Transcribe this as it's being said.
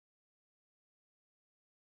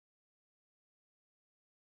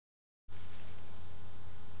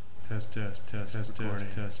test.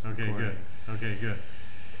 Okay, good. Okay, good.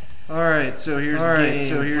 All right, so here's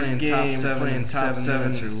the game. Playing top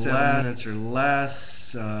 7 minutes or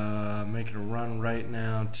less. Making a run right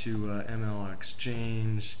now to ML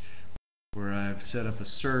Exchange, where I've set up a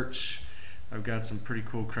search. I've got some pretty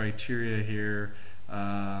cool criteria here.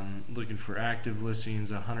 Looking for active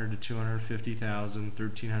listings, 100 to 250,000,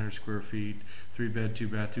 1,300 square feet, 3-bed,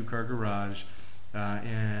 2-bath, 2-car garage,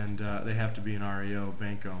 and they have to be an REO,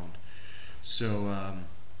 bank owned. So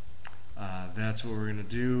that's what we're going to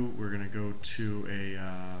do. We're going to go to a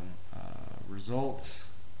results,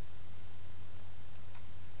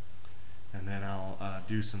 and then I'll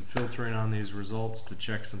do some filtering on these results to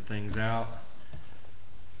check some things out.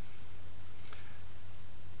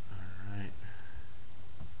 Alright.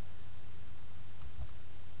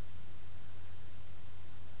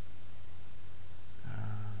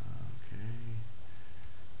 Okay.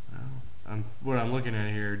 Well, what I'm looking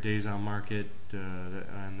at here, days on market,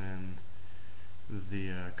 and then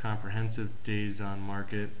the comprehensive days on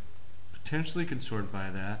market, potentially could sort by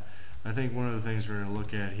that. I think one of the things we're going to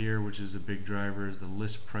look at here, which is a big driver, is the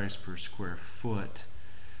list price per square foot.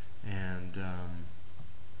 And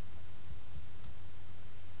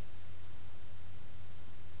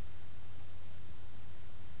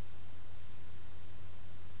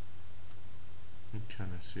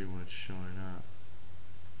kind of see what's showing up.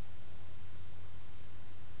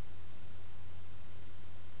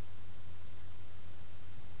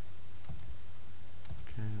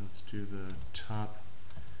 Okay, let's do the top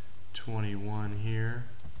 21 here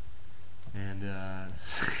and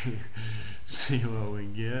see what we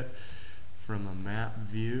get from a map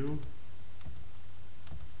view.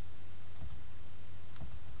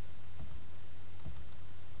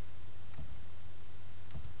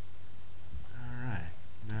 Alright,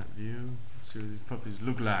 map view. Let's see what these puppies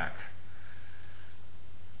look like.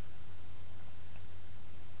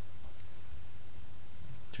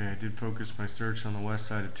 Okay, I did focus my search on the west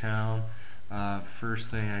side of town.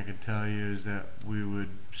 First thing I can tell you is that we would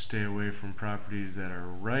stay away from properties that are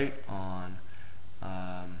right on,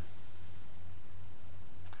 I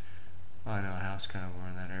know a house kind of over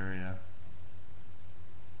in that area.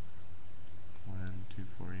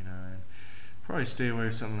 249. Probably stay away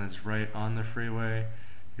from something that's right on the freeway.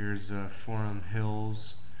 Here's Forum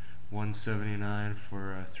Hills, 179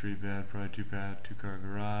 for a 3-bed, probably 2-bath, 2-car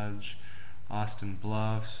garage. Austin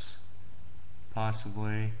Bluffs,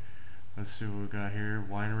 possibly. Let's see what we got here.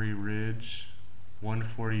 Winery Ridge,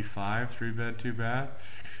 145, 3-bed, 2-bath.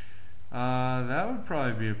 That would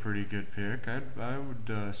probably be a pretty good pick. I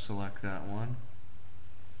would select that one.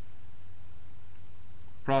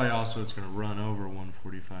 Probably also it's going to run over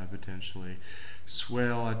 145 potentially.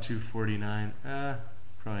 Swale at 249.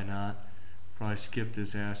 Probably not. Probably skip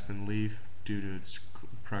this Aspen Leaf due to its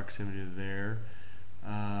proximity to there.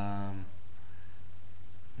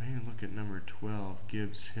 Maybe look at number 12,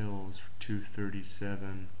 Gibbs Hills,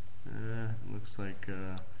 237. Looks like,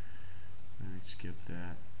 let me skip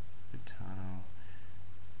that. Vitano.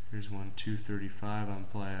 Here's one, 235 on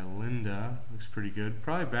Playa Linda. Looks pretty good.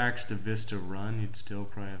 Probably backs to Vista Run. You'd still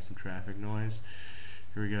probably have some traffic noise.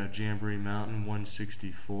 Here we got Jamboree Mountain,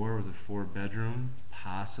 164 with a 4-bedroom,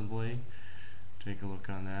 possibly. Take a look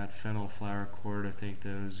on that. Fennel Flower Court, I think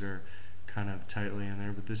those are kind of tightly in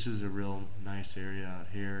there, but this is a real nice area out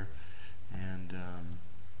here. And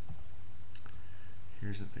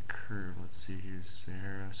here's at the curve. Let's see, here's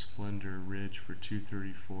Sahara Splendor Ridge for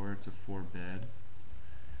 234. It's a 4-bed.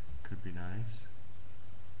 Could be nice.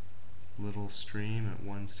 Little Stream at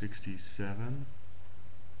 167.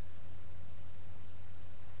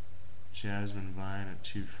 Jasmine Vine at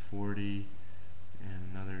 240,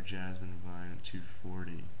 and another Jasmine Vine at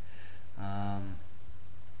 240.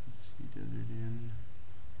 Let's see, Desert Inn.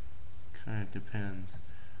 Kind of depends.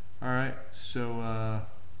 Alright, so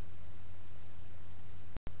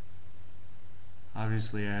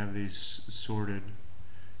obviously I have these sorted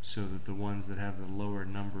so that the ones that have the lower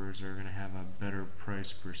numbers are going to have a better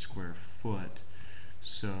price per square foot.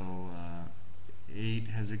 So 8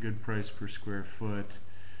 has a good price per square foot.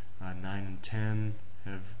 9 and 10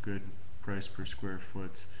 have good price per square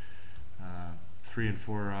foot. 3 and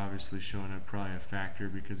 4 are obviously showing up probably a factor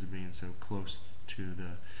because of being so close to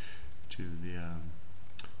the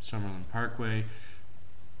Summerlin Parkway.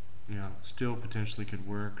 You know, still potentially could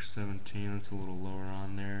work. 17, that's a little lower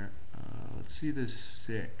on there. Let's see this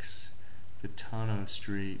 6, Vitano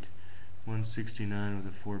Street, 169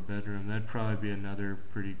 with a 4-bedroom. That'd probably be another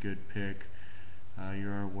pretty good pick. You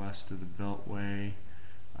are west of the Beltway.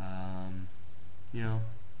 You know,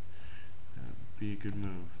 that'd be a good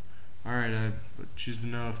move. Alright, I choose to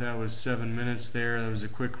know if that was 7 minutes there. That was a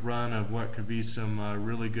quick run of what could be some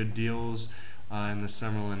really good deals in the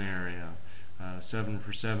Summerlin area. 7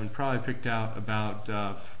 for 7. Probably picked out about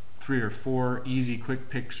 3 or 4 easy quick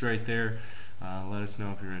picks right there. Let us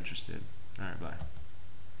know if you're interested. Alright, bye.